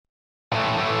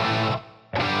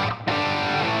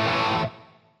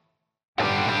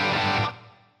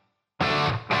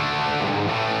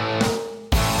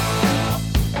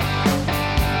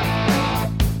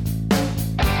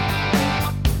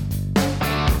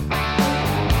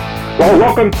Well,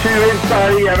 welcome to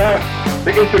Inside EMS,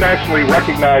 the internationally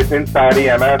recognized Inside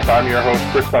EMS. I'm your host,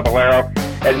 Chris Saballero,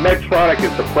 and Medtronic is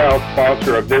the proud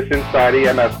sponsor of this Inside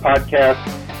EMS podcast.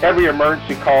 Every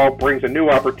emergency call brings a new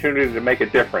opportunity to make a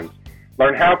difference.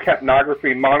 Learn how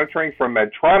capnography monitoring from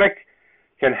Medtronic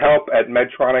can help at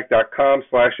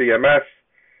medtronic.com/EMS.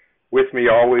 With me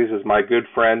always is my good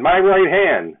friend, my right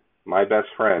hand, my best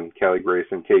friend, Kelly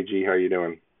Grayson. KG, how you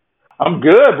doing? I'm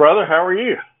good, brother. How are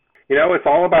you? You know, it's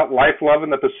all about life, love,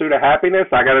 and the pursuit of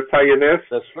happiness. I got to tell you this.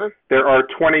 That's right. There are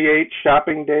 28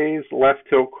 shopping days left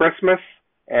till Christmas,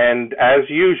 and as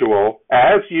usual,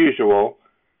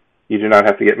 you do not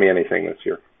have to get me anything this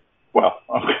year. Well,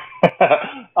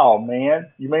 oh,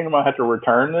 man. You mean I'm going to have to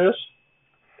return this?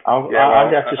 I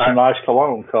got you some nice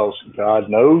cologne because God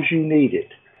knows you need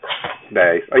it.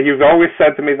 Nice. You've always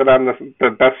said to me that I'm the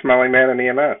best-smelling man in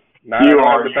EMS. You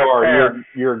are.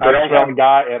 You're a good-smelling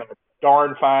guy and a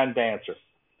darn fine dancer.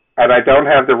 And I don't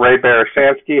have the Ray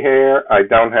Barishansky hair. I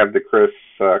don't have the Chris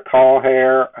Call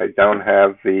hair. I don't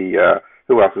have the,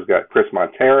 who else has got Chris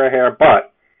Montera hair,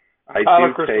 but I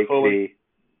Tyler do take Christofouli.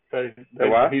 the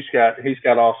what? He's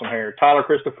got awesome hair. Tyler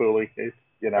Christofouli,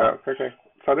 you know. Oh, okay.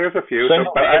 So there's a few.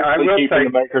 But I will take the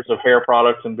makers of hair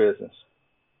products in business.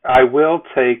 I will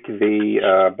take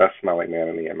the best-smelling man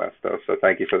in EMS, though, so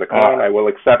thank you for the call. I will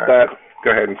accept that. Go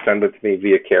ahead and send it to me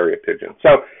via carrier pigeon.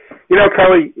 So, you know,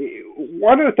 Kelly,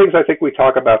 one of the things I think we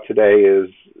talk about today is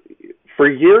for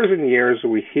years and years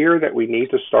we hear that we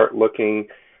need to start looking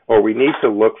or we need to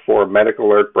look for medical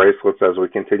alert bracelets as we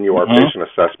continue our patient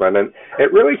assessment. And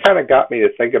it really kind of got me to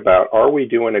think about, are we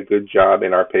doing a good job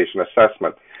in our patient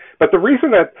assessment? But the reason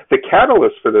that the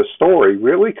catalyst for this story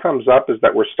really comes up is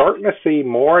that we're starting to see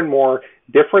more and more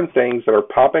different things that are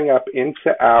popping up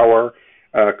into our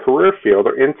career field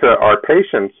or into our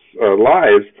patients'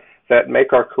 lives that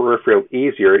make our career field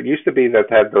easier. It used to be that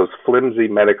they had those flimsy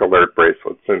medical alert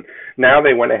bracelets, and now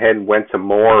they went ahead and went to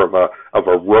more of a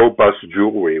robust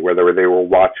jewelry, whether they were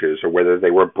watches or whether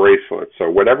they were bracelets or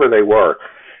whatever they were.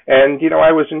 And, you know,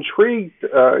 I was intrigued,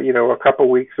 a couple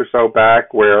weeks or so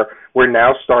back where we're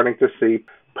now starting to see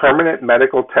permanent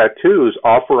medical tattoos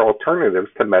offer alternatives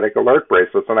to medical alert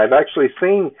bracelets. And I've actually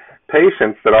seen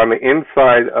patients that on the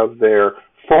inside of their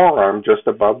forearm, just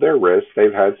above their wrist,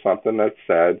 they've had something that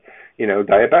said, you know,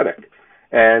 diabetic.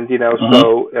 And, you know,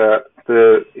 so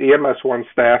the EMS1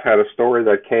 staff had a story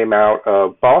that came out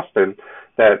of Boston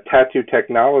that Tattoo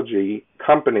Technology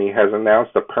Company has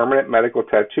announced a permanent medical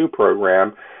tattoo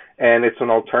program, and it's an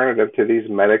alternative to these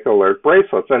medical alert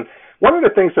bracelets. And one of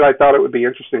the things that I thought it would be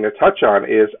interesting to touch on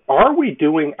is, are we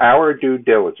doing our due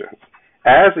diligence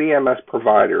as EMS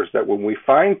providers that when we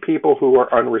find people who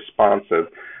are unresponsive,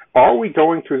 are we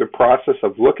going through the process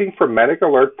of looking for medical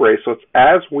alert bracelets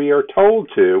as we are told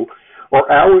to,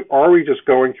 or are we just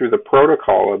going through the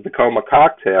protocol of the coma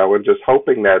cocktail and just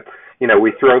hoping that, you know,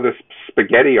 we throw this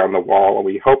spaghetti on the wall and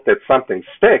we hope that something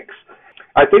sticks?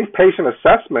 I think patient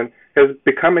assessment is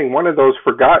becoming one of those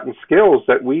forgotten skills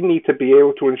that we need to be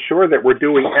able to ensure that we're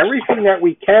doing everything that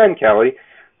we can, Kelly,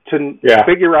 to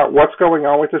figure out what's going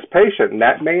on with this patient. And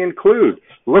that may include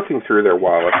looking through their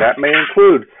wallet. That may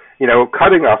include, you know,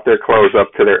 cutting off their clothes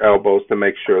up to their elbows to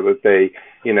make sure that they,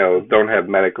 you know, don't have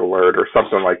medical alert or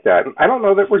something like that. And I don't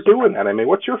know that we're doing that. I mean,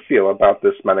 what's your feel about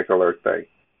this medical alert thing?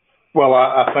 Well,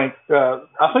 I think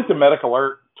the medical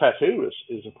alert tattoo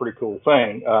is a pretty cool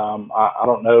thing. I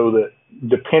don't know that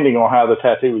depending on how the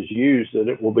tattoo is used that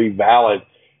it will be valid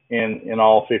in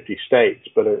all 50 states,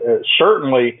 but it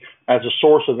certainly as a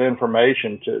source of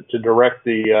information to direct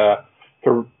the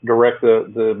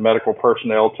medical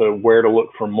personnel to where to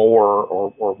look for more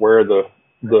or where the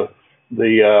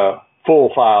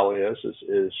full file is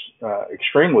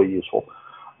extremely useful.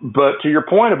 But to your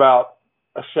point about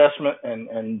assessment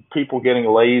and people getting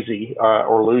lazy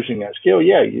or losing that skill,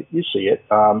 you see it.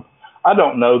 I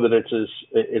don't know that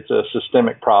it's a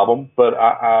systemic problem, but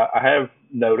I have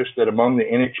noticed that among the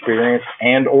inexperienced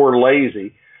and or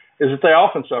lazy is that they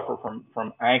often suffer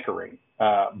from anchoring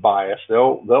bias.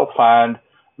 They'll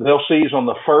seize on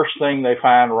the first thing they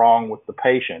find wrong with the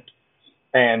patient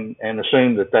and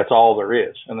assume that that's all there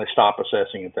is, and they stop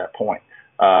assessing at that point,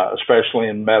 especially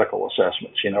in medical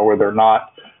assessments, you know, where they're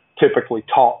not typically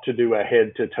taught to do a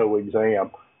head-to-toe exam.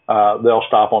 They'll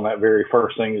stop on that very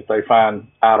first thing that they find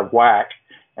out of whack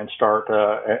and start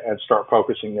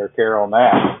focusing their care on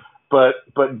that.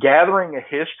 But gathering a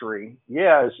history,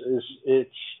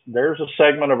 there's a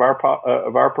segment of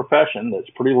our profession that's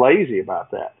pretty lazy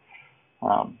about that.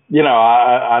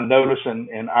 I notice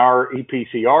in our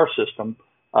EPCR system,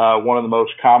 one of the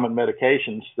most common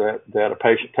medications that a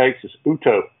patient takes is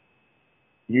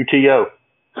UTO.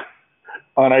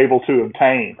 unable to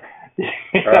obtain.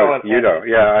 You don't.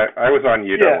 Yeah, I was on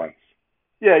UDO once.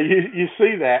 Yeah, you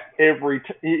see that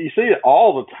you see it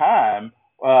all the time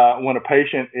when a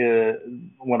patient's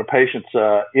in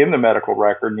the medical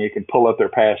record, and you can pull up their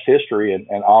past history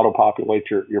and auto-populate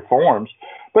your forms.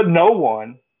 But no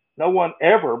one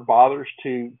ever bothers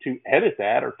to edit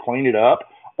that or clean it up,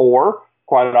 or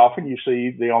quite often you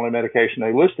see the only medication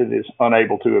they listed is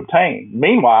unable to obtain.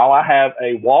 Meanwhile, I have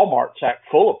a Walmart sack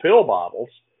full of pill bottles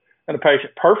and a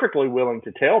patient perfectly willing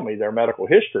to tell me their medical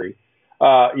history.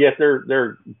 Yet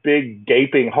they're big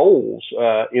gaping holes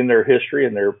in their history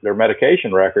and their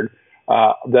medication record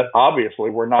that obviously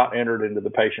were not entered into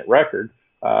the patient record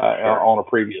on a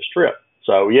previous trip.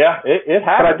 So yeah, it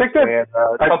happens. But I think that's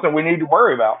something we need to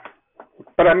worry about.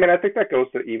 But I mean, I think that goes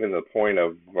to even the point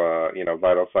of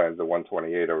vital signs of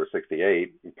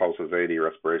 128/68, pulses 80,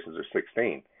 respirations are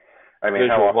 16. I mean,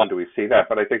 how often do we see that?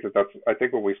 But I think I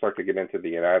think when we start to get into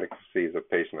the inadequacies of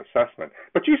patient assessment.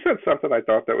 But you said something I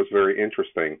thought that was very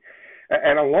interesting.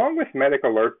 And along with medical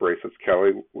alert bracelets,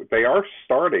 Kelly, they are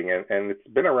starting, and it's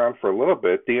been around for a little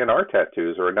bit, DNR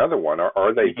tattoos are another one.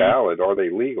 Are they valid? Are they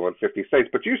legal in 50 states?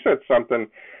 But you said something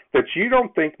that you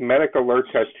don't think medical alert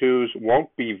tattoos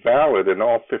won't be valid in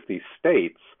all 50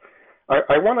 states.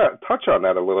 I want to touch on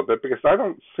that a little bit because I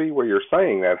don't see where you're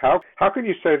saying that. How can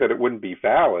you say that it wouldn't be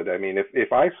valid? I mean,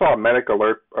 if I saw a medical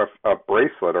alert, a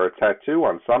bracelet or a tattoo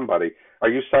on somebody, are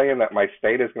you saying that my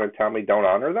state is going to tell me don't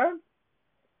honor that?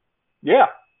 Yeah,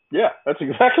 that's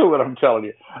exactly what I'm telling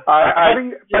you.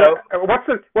 What's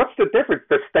the difference?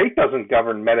 The state doesn't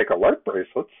govern medical alert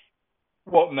bracelets.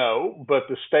 Well, no, but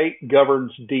the state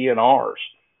governs DNRs.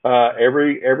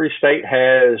 Every state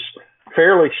has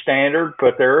fairly standard,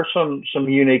 but there are some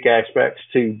unique aspects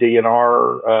to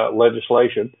DNR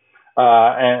legislation,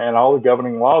 and all the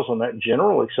governing laws on that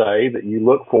generally say that you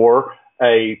look for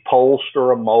a POLST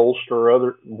or a MOLST or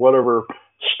other whatever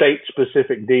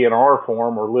state-specific DNR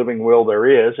form or living will there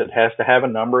is. It has to have a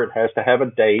number. It has to have a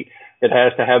date. It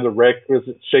has to have the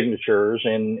requisite signatures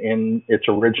in its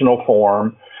original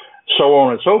form, so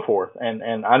on and so forth. And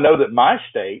I know that my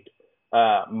state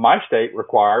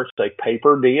requires a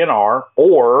paper DNR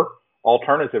or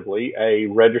alternatively a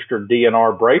registered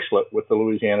DNR bracelet with the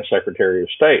Louisiana Secretary of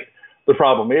State. The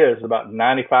problem is about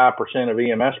 95% of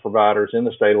EMS providers in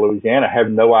the state of Louisiana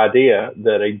have no idea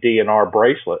that a DNR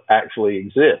bracelet actually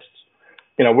exists.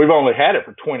 We've only had it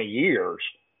for 20 years,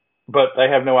 but they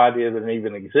have no idea that it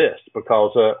even exists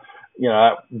because,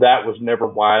 that was never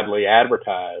widely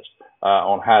advertised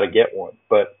on how to get one.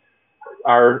 But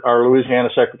our Louisiana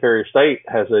Secretary of State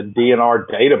has a DNR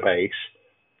database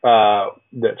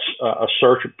that's a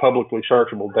publicly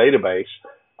searchable database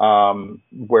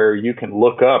where you can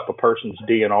look up a person's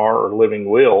DNR or living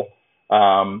will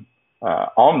on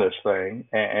this thing,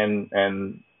 and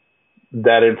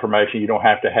that information, you don't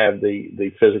have to have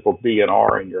the physical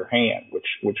DNR in your hand,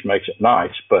 which makes it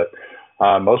nice. But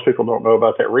most people don't know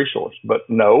about that resource. But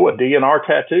no, a DNR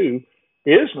tattoo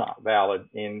is not valid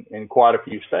in quite a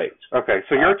few states. Okay,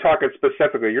 so you're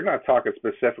not talking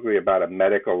specifically about a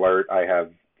medical alert. I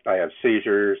have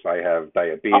seizures, I have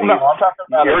diabetes. Oh, no, I'm talking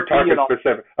about you're talking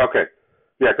specific. Okay,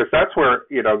 yeah, because that's where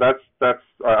that's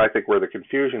I think where the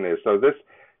confusion is. So this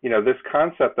this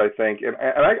concept, I think, and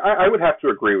I would have to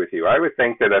agree with you. I would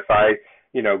think that if I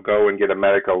go and get a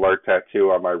medical alert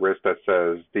tattoo on my wrist that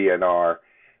says DNR,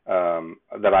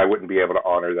 that I wouldn't be able to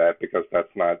honor that because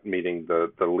that's not meeting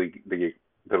the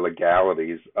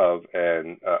legalities of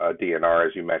a DNR,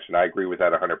 as you mentioned. I agree with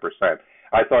that 100%.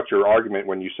 I thought your argument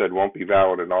when you said won't be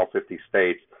valid in all 50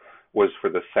 states was for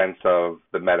the sense of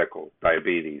the medical,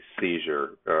 diabetes,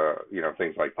 seizure,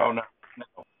 things like that. Oh, no.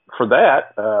 For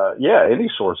that, any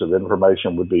source of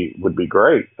information would be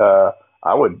great.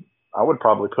 I would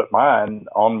probably put mine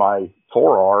on my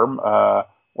forearm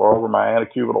or over my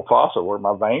antecubital fossa where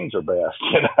my veins are best,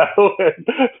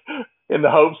 in the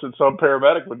hopes that some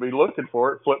paramedic would be looking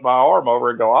for it, flip my arm over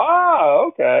and go,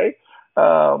 okay.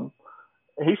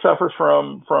 He suffers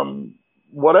from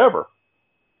whatever.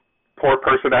 Poor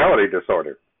personality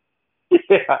disorder.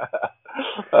 Yeah.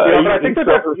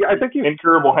 I think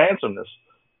incurable handsomeness.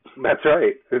 That's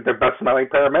right. The best smelling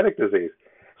paramedic disease.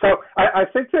 So I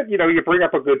think that, you bring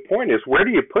up a good point is where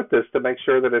do you put this to make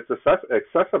sure that it's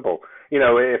accessible?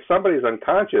 If somebody's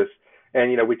unconscious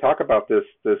and, we talk about this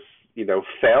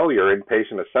failure in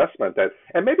patient assessment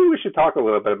and maybe we should talk a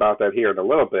little bit about that here in a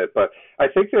little bit, but I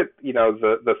think that,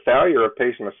 the failure of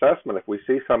patient assessment, if we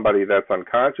see somebody that's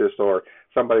unconscious or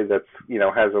somebody that's,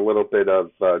 has a little bit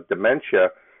of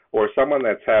dementia or someone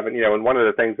that's having, and one of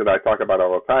the things that I talk about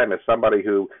all the time is somebody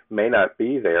who may not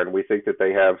be there and we think that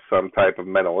they have some type of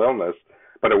mental illness,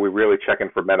 but are we really checking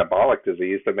for metabolic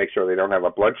disease to make sure they don't have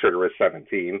a blood sugar of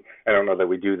 17? I don't know that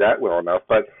we do that well enough.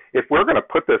 But if we're going to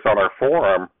put this on our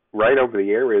forearm right over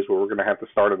the areas where we're going to have to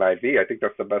start an IV, I think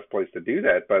that's the best place to do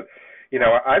that. But,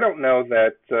 I don't know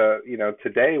that,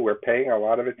 today we're paying a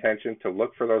lot of attention to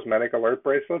look for those medic alert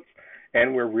bracelets,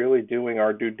 and we're really doing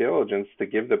our due diligence to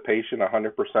give the patient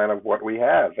 100% of what we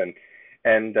have.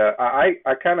 And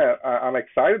I'm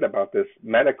excited about this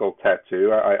medical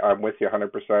tattoo. I'm with you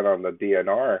 100% on the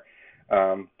DNR.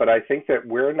 But I think that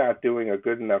we're not doing a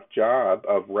good enough job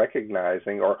of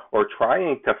recognizing or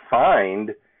trying to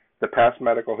find the past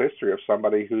medical history of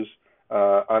somebody who's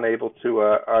unable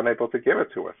to give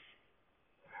it to us.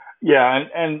 Yeah,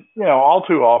 and all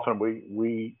too often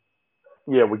we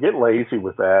get lazy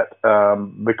with that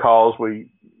because we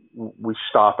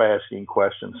stop asking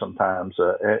questions sometimes,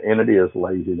 and it is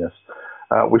laziness.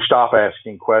 We stop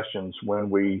asking questions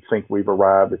when we think we've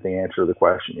arrived at the answer to the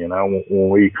question.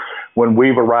 When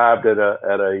we've arrived at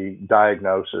a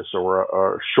diagnosis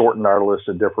or shortened our list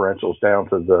of differentials down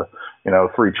to the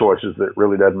 3 choices that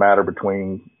really doesn't matter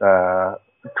between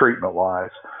treatment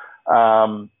wise.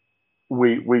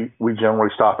 We generally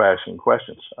stop asking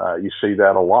questions. You see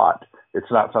that a lot. It's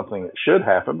not something that should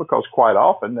happen because quite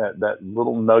often that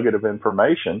little nugget of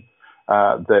information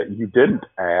that you didn't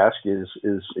ask is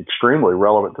extremely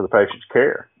relevant to the patient's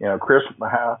care. Chris,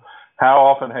 how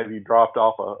often have you dropped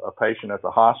off a patient at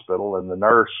the hospital and the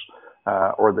nurse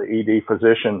or the ED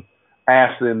physician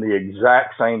asked them the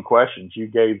exact same questions you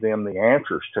gave them the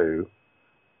answers to,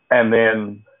 and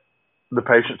then the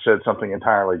patient said something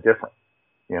entirely different?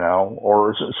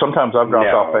 Or sometimes I've dropped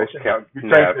off patients. You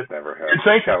think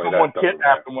that someone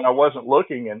kidnapped them when I wasn't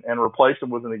looking and replaced them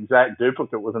with an exact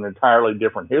duplicate with an entirely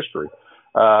different history.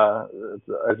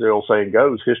 As the old saying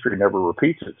goes, history never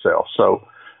repeats itself. So,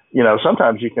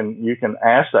 sometimes you can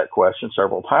ask that question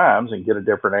several times and get a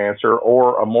different answer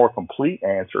or a more complete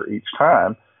answer each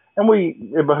time. And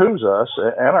it behooves us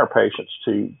and our patients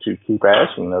to keep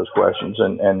asking those questions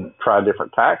and try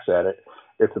different tacks at it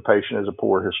if the patient is a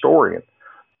poor historian.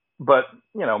 But,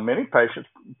 many patients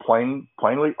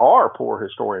plainly are poor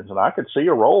historians, and I could see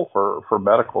a role for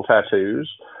medical tattoos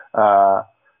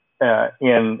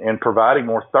in providing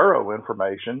more thorough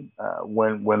information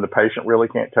when the patient really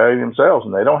can't tell you themselves,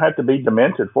 and they don't have to be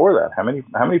demented for that. How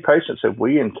many patients have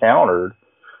we encountered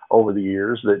over the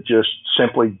years that just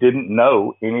simply didn't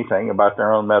know anything about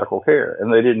their own medical care,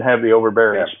 and they didn't have the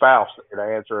overbearing spouse that could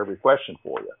answer every question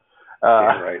for you?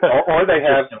 Right. Or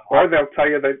they'll tell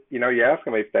you that, you ask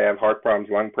them if they have heart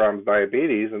problems, lung problems,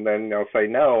 diabetes, and then they'll say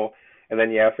no. And then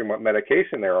you ask them what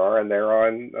medication they are, and they're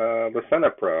on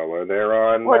Lisinopril, or they're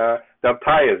on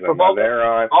Deltiazem, or they're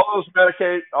on all those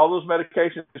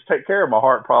medications take care of my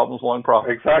heart problems, lung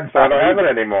problems. Exactly. So I don't have it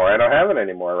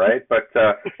anymore, right? But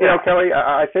Kelly,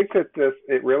 I think that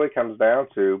it really comes down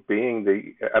to being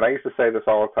and I used to say this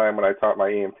all the time when I taught my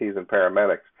EMTs and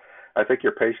paramedics. I think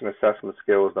your patient assessment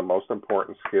skill is the most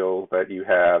important skill that you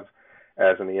have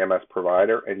as an EMS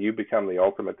provider, and you become the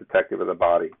ultimate detective of the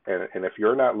body. And if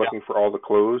you're not looking for all the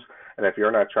clues, and if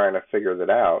you're not trying to figure that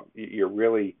out, you're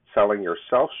really selling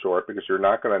yourself short, because you're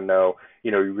not going to know,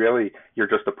 you're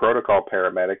just a protocol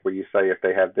paramedic where you say if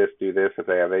they have this, do this, if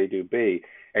they have A, do B,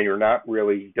 and you're not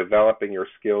really developing your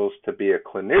skills to be a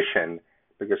clinician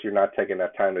because you're not taking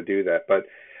that time to do that. But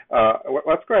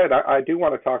let's go ahead. I do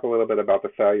want to talk a little bit about the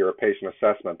failure of patient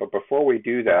assessment, but before we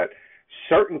do that,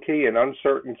 certainty in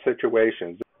uncertain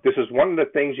situations. This is one of the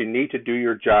things you need to do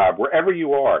your job wherever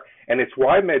you are, and it's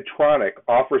why Medtronic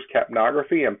offers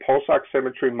capnography and pulse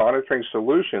oximetry monitoring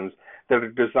solutions that are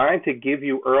designed to give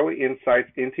you early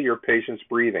insights into your patient's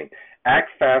breathing. Act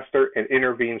faster and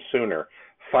intervene sooner.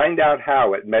 Find out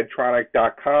how at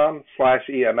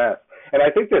medtronic.com/EMS. And I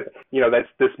think that,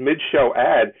 that's this mid-show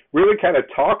ad really kind of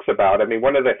talks about,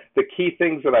 one of the key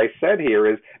things that I said here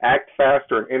is act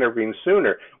faster and intervene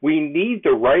sooner. We need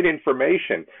the right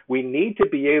information. We need to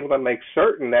be able to make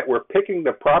certain that we're picking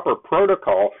the proper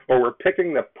protocol, or we're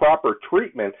picking the proper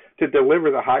treatment to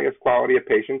deliver the highest quality of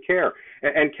patient care.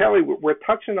 And Kelly, we're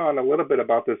touching on a little bit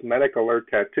about this medic alert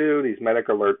tattoo, these medic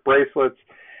alert bracelets.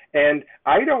 And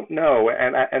I don't know,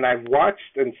 and I've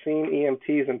watched and seen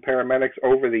EMTs and paramedics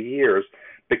over the years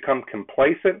become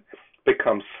complacent,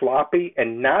 become sloppy,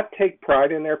 and not take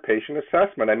pride in their patient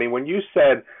assessment. When you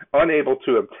said unable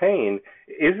to obtain,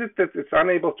 Is it that it's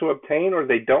unable to obtain, or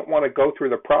they don't want to go through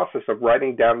the process of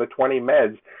writing down the 20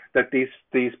 meds that these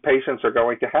patients are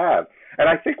going to have? And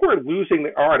I think we're losing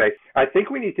the art. I think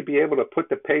we need to be able to put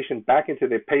the patient back into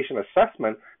the patient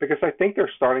assessment, because I think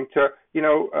they're starting to,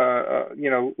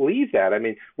 leave that. I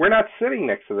mean, we're not sitting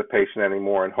next to the patient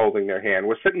anymore and holding their hand.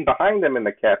 We're sitting behind them in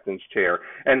the captain's chair,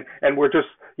 and we're just,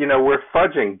 we're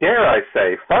fudging, dare I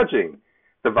say, fudging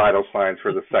the vital signs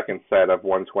for the second set of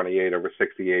 128 over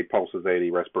 68, pulses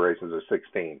 80, respirations are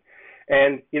 16.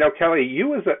 And, Kelly,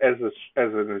 you as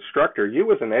an instructor,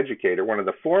 you as an educator, one of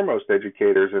the foremost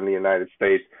educators in the United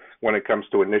States when it comes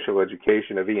to initial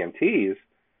education of EMTs,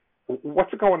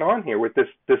 what's going on here with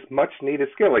this much needed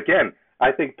skill? Again,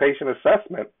 I think patient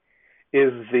assessment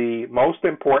is the most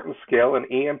important skill an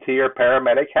EMT or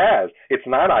paramedic has. It's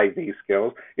not IV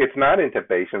skills. It's not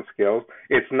intubation skills.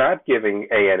 It's not giving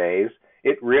ANAs.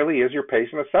 It really is your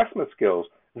patient assessment skills.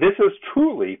 This is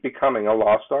truly becoming a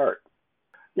lost art.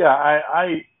 Yeah,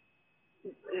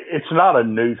 it's not a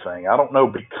new thing. I don't know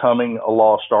becoming a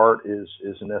lost art is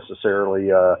necessarily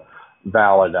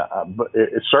valid, but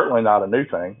it's certainly not a new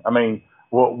thing. I mean,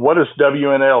 what does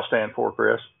WNL stand for,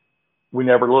 Chris? We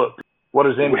never looked. What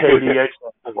does NKDA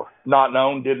stand for? Not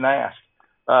known, didn't ask.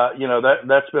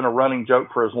 That's been a running joke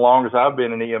for as long as I've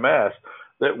been in EMS,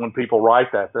 that when people write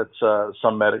that's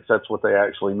some medics, that's what they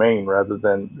actually mean, rather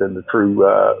than the true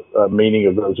meaning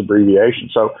of those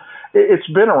abbreviations. So it's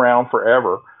been around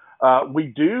forever. We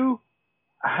do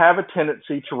have a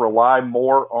tendency to rely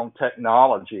more on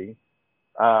technology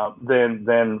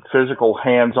than physical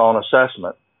hands-on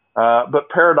assessment. But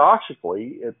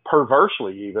paradoxically,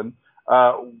 perversely even,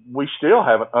 we still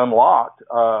haven't unlocked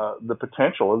the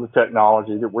potential of the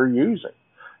technology that we're using.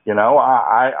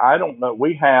 I don't know.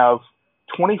 We have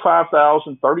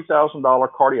 $25,000,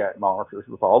 $30,000 cardiac monitors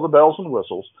with all the bells and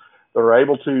whistles that are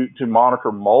able to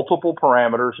monitor multiple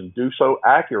parameters and do so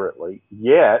accurately,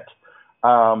 yet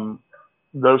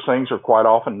those things are quite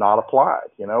often not applied.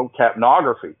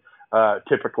 Capnography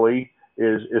typically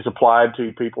is applied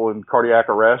to people in cardiac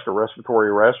arrest or respiratory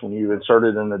arrest when you've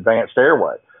inserted an advanced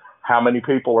airway. How many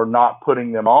people are not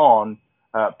putting them on,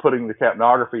 putting the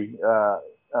capnography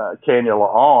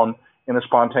cannula on in a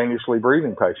spontaneously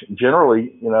breathing patient?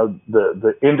 Generally,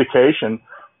 the indication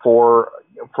for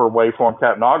waveform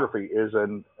capnography is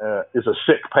a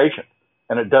sick patient,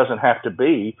 and it doesn't have to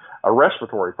be a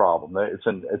respiratory problem. It's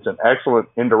an excellent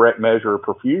indirect measure of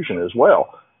perfusion as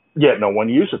well. Yet no one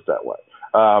uses it that way.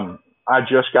 I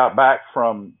just got back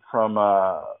from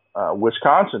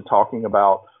Wisconsin talking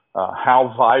about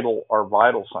how vital are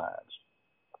vital signs,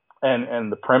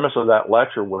 and the premise of that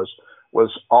lecture was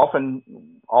all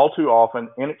too often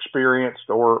inexperienced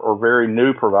or very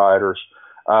new providers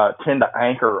tend to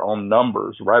anchor on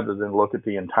numbers rather than look at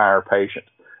the entire patient.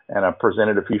 And I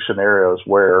presented a few scenarios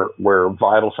where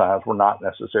vital signs were not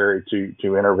necessary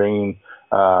to intervene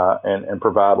and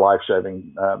provide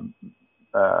life-saving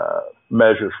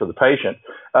measures for the patient,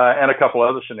 and a couple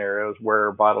other scenarios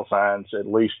where vital signs, at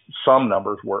least some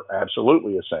numbers, were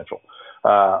absolutely essential.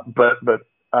 But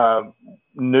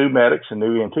new medics and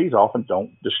new EMTs often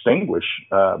don't distinguish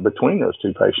between those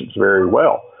two patients very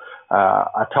well.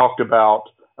 I talked about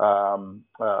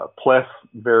pleth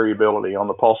variability on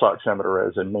the pulse oximeter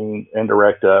as a mean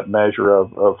indirect measure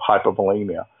of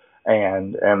hypovolemia,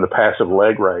 and the passive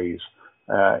leg raise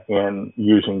in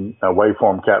using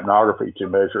waveform capnography to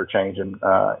measure a change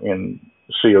in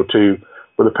CO2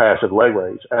 with a passive leg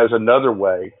raise as another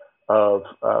way of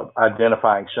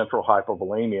identifying central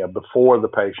hypovolemia before the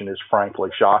patient is frankly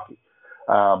shocky.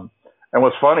 And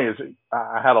what's funny is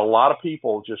I had a lot of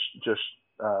people just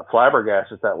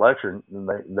flabbergasted at that lecture, and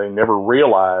they never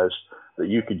realized that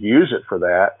you could use it for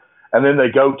that. And then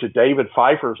they go to David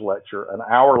Pfeiffer's lecture an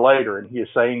hour later, and he is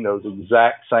saying those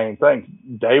exact same things.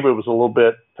 David was a little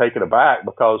bit taken aback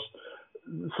because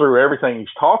through everything he's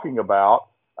talking about,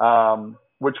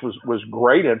 which was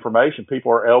great information,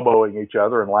 people are elbowing each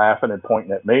other and laughing and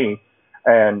pointing at me.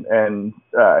 And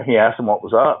he asked him what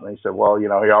was up, and he said, well, he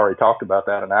already talked about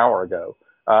that an hour ago.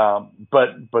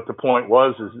 But the point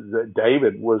is that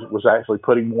David was actually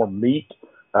putting more meat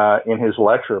in his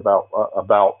lecture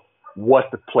about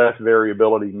what the pleth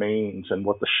variability means and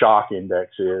what the shock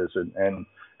index is,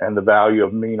 and the value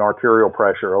of mean arterial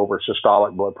pressure over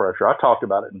systolic blood pressure. I talked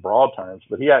about it in broad terms,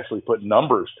 but he actually put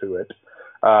numbers to it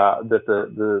that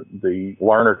the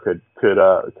learner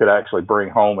could actually bring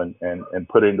home and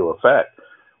put into effect.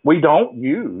 We don't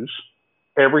use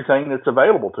everything that's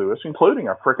available to us, including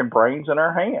our frickin' brains and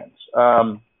our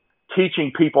hands.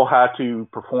 Teaching people how to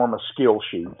perform a skill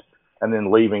sheet and then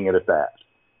leaving it at that.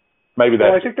 Maybe that's.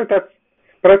 Well, I think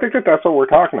But I think that that's what we're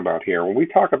talking about here. When we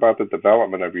talk about the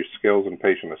development of your skills in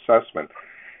patient assessment,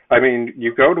 I mean,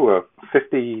 you go to a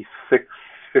 56,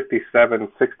 57,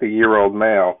 60-year-old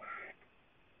male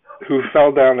who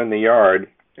fell down in the yard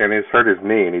and has hurt his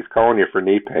knee, and he's calling you for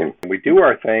knee pain. We do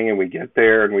our thing, and we get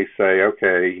there, and we say,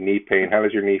 okay, knee pain, how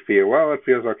does your knee feel? Well, it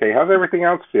feels okay. How's everything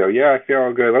else feel? Yeah, I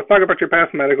feel good. Let's talk about your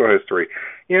past medical history.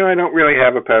 I don't really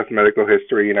have a past medical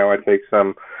history. I take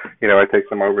some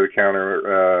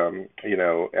over-the-counter,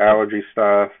 allergy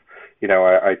stuff.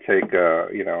 I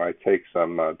take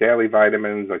some daily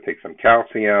vitamins. I take some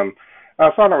calcium.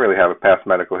 So I don't really have a past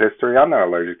medical history. I'm not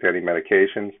allergic to any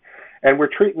medications. And we're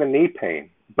treating the knee pain.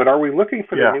 But are we looking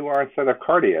for the new onset of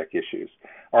cardiac issues?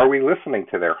 Are we listening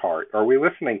to their heart? Are we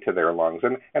listening to their lungs?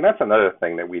 And that's another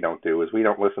thing that we don't do, is we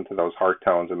don't listen to those heart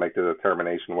tones and make the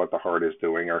determination what the heart is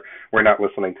doing, or we're not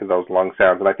listening to those lung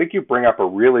sounds. And I think you bring up a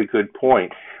really good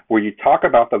point where you talk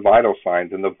about the vital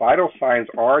signs, and the vital signs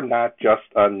are not just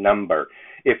a number.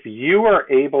 If you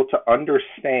are able to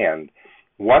understand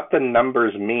what the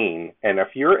numbers mean, and if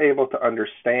you're able to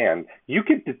understand, you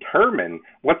can determine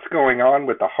what's going on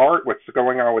with the heart, what's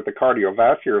going on with the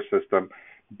cardiovascular system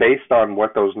based on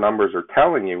what those numbers are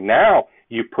telling you. Now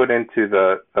you put into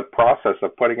the process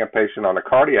of putting a patient on a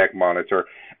cardiac monitor.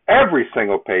 Every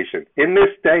single patient in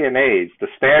this day and age, the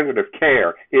standard of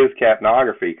care is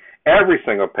capnography. Every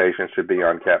single patient should be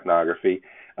on capnography,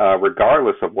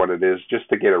 regardless of what it is, just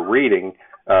to get a reading,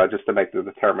 just to make the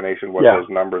determination what those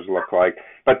numbers look like.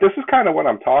 But this is kind of what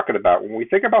I'm talking about. When we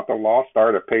think about the lost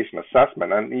art of patient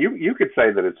assessment, and you could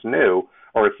say that it's new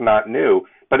or it's not new,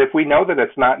 but if we know that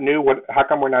it's not new, how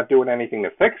come we're not doing anything to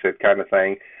fix it, kind of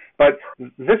thing? But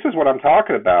this is what I'm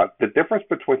talking about. The difference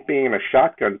between being a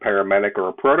shotgun paramedic or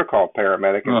a protocol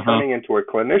paramedic and turning into a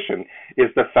clinician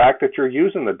is the fact that you're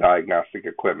using the diagnostic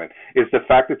equipment, is the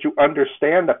fact that you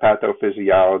understand the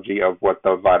pathophysiology of what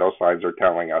the vital signs are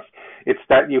telling us. It's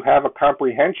that you have a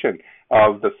comprehension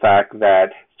of the fact that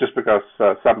just because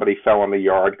somebody fell in the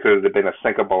yard could have been a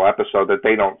syncopal episode, that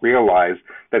they don't realize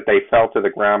that they fell to the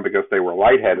ground because they were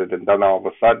lightheaded, and then all of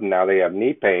a sudden now they have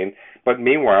knee pain, but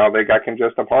meanwhile they got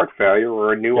congestive heart failure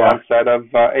or a new onset of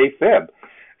AFib.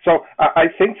 So I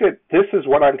think that this is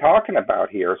what I'm talking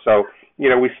about here. So,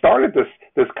 we started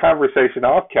this conversation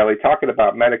off, Kelly, talking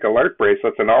about medic alert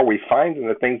bracelets and are we finding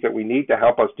the things that we need to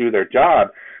help us do their job.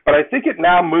 But I think it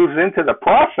now moves into the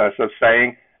process of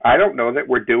saying, I don't know that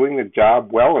we're doing the job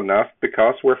well enough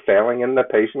because we're failing in the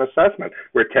patient assessment.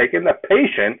 We're taking the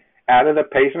patient out of the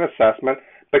patient assessment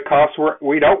because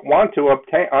we don't want to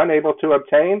obtain, unable to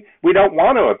obtain, we don't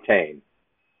want to obtain.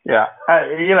 Yeah.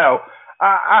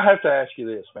 I have to ask you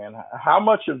this, man. How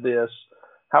much of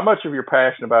your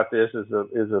passion about this is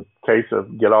a case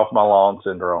of get off my lawn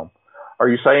syndrome? Are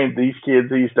you saying these kids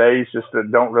these days just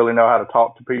don't really know how to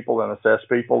talk to people and assess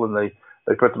people, and they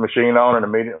put the machine on and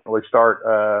immediately start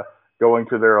going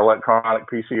to their electronic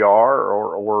PCR,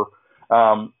 or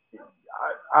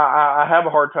I have a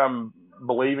hard time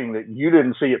believing that you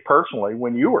didn't see it personally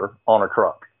when you were on a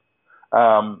truck.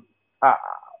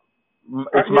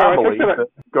 It's my belief.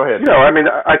 Go ahead.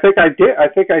 I think I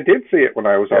did see it when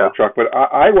I was on a truck, but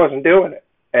I wasn't doing it.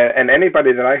 And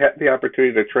anybody that I had the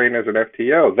opportunity to train as an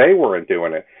FTO, they weren't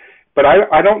doing it. But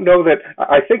I don't know that.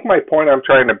 I think my point I'm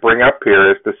trying to bring up here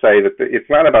is to say that it's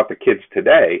not about the kids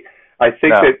today. I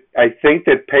think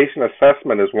that patient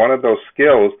assessment is one of those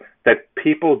skills that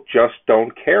people just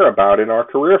don't care about in our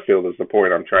career field, is the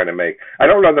point I'm trying to make. I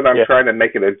don't know that I'm trying to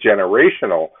make it a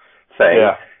generational thing.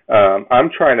 I'm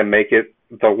trying to make it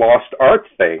the lost art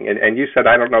thing. And you said,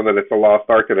 I don't know that it's a lost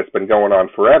art, that it's been going on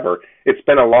forever. It's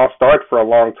been a lost art for a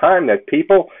long time, that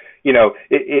people,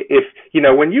 if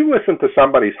when you listen to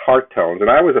somebody's heart tones, and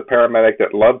I was a paramedic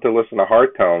that loved to listen to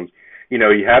heart tones, you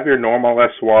have your normal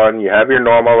S1, you have your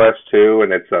normal S2,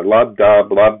 and it's a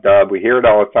lub-dub, lub-dub. We hear it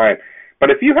all the time. But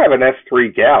if you have an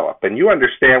S3 gallop and you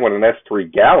understand what an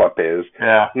S3 gallop is,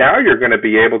 now you're going to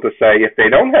be able to say if they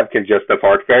don't have congestive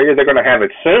heart failure, they're going to have it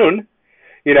soon.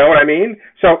 You know what I mean?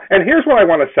 So, and here's what I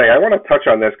want to say. I want to touch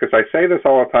on this because I say this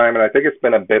all the time, and I think it's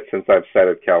been a bit since I've said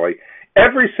it, Kelly.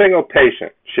 Every single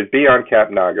patient should be on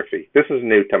capnography. This is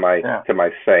new to my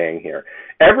saying here.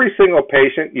 Every single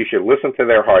patient, you should listen to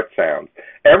their heart sounds.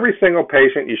 Every single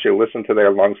patient, you should listen to their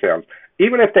lung sounds,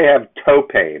 even if they have toe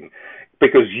pain,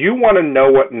 because you want to know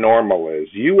what normal is.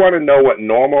 You want to know what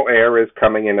normal air is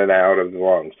coming in and out of the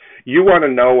lungs. You want to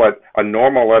know what a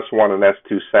normal S1 and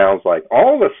S2 sounds like.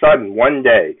 All of a sudden, one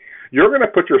day, you're going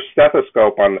to put your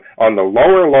stethoscope on the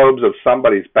lower lobes of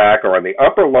somebody's back or on the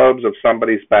upper lobes of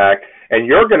somebody's back, and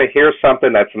you're going to hear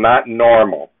something that's not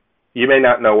normal. You may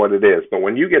not know what it is, but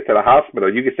when you get to the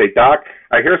hospital, you can say, Doc,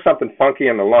 I hear something funky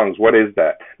in the lungs. What is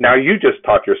that? Now, you just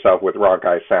taught yourself what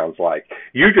bronchi sounds like.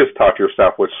 You just taught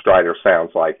yourself what stridor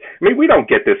sounds like. I mean, we don't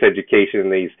get this education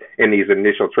in these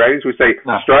initial trainings. We say,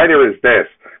 no. Stridor is this.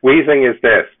 Wheezing is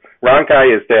this.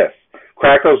 Bronchi is this.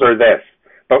 Crackles are this.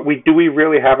 But do we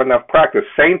really have enough practice?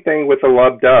 Same thing with the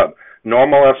lub-dub.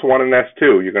 Normal S1 and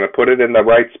S2. You're going to put it in the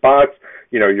right spots.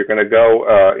 You're going to go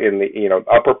in the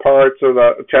upper parts of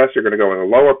the chest. You're going to go in the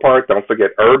lower part. Don't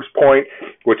forget Erb's point,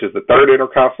 which is the third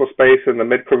intercostal space in the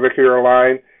midclavicular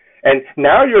line. And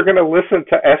now you're going to listen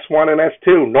to S1 and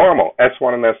S2, normal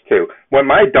S1 and S2. When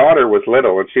my daughter was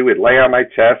little and she would lay on my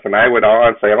chest and I would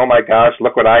and say, oh my gosh,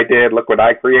 look what I did, look what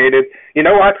I created. You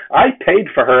know what? I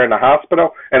paid for her in the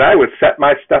hospital and I would set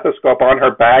my stethoscope on her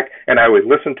back and I would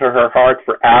listen to her heart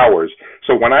for hours.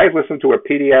 So when I listened to a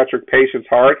pediatric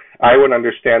patient's heart, I would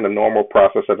understand the normal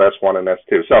process of S1 and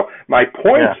S2. So my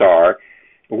points are,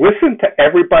 listen to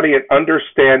everybody and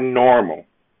understand normal.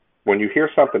 When you hear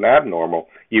something abnormal,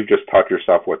 you've just taught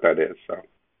yourself what that is. So,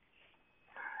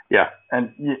 yeah,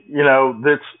 and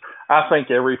I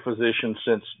think every physician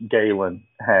since Galen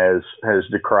has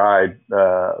decried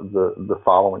the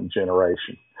following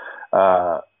generation,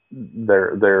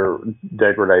 their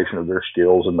degradation of their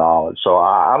skills and knowledge. So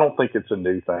I don't think it's a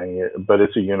new thing, but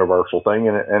it's a universal thing,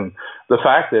 and the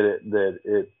fact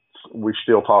that we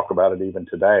still talk about it even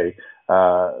today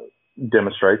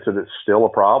demonstrates that it's still a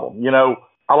problem.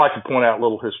 I like to point out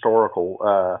little historical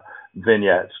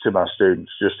vignettes to my students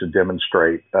just to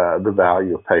demonstrate the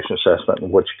value of patient assessment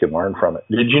and what you can learn from it.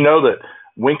 Did you know that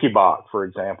Winkelbach, for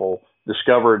example,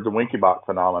 discovered the Winkelbach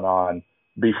phenomenon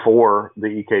before the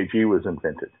EKG was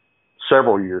invented,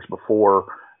 several years before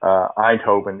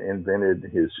Eindhoven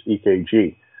invented his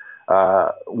EKG?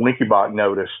 Winkelbach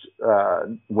noticed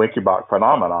Winkelbach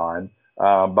phenomenon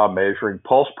by measuring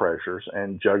pulse pressures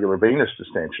and jugular venous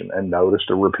distension, and noticed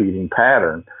a repeating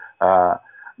pattern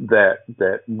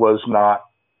that was not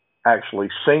actually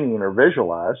seen or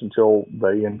visualized until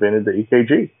they invented the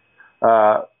EKG.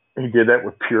 He did that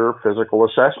with pure physical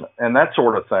assessment and that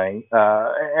sort of thing.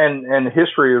 And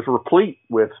history is replete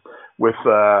with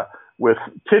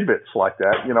tidbits like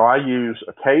that. I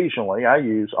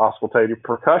use auscultative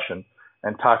percussion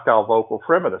and tactile vocal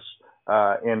fremitus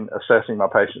in assessing my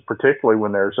patients, particularly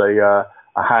when there's a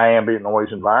high ambient noise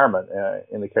environment.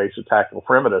 In the case of tactile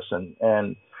fremitus,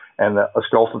 and the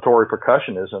auscultatory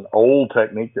percussion is an old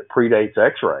technique that predates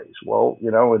X-rays. Well,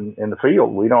 in the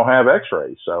field we don't have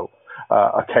X-rays, so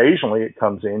occasionally it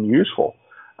comes in useful.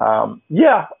 I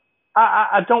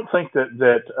don't think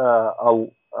that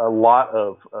a lot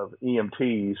of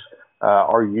EMTs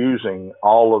are using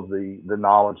all of the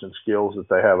knowledge and skills that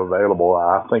they have available.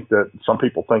 I think that some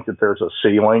people think that there's a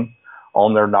ceiling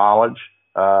on their knowledge,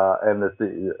 and that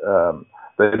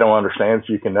they don't understand,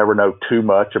 so you can never know too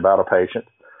much about a patient.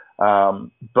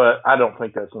 But I don't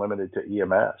think that's limited to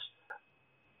EMS.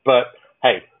 But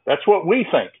hey, that's what we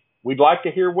think. We'd like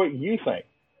to hear what you think.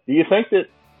 Do you think that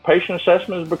patient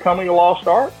assessment is becoming a lost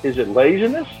art? Is it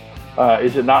laziness?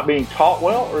 Is it not being taught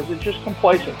well, or is it just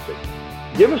complacency?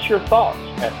 Give us your thoughts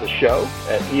at the show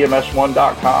at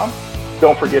EMS1.com.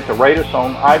 Don't forget to rate us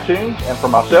on iTunes. And for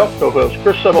myself, co-host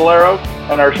Chris Cebollero,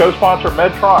 and our show sponsor,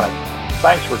 Medtronic,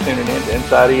 thanks for tuning in to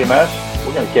Inside EMS.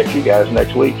 We're going to catch you guys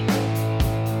next week.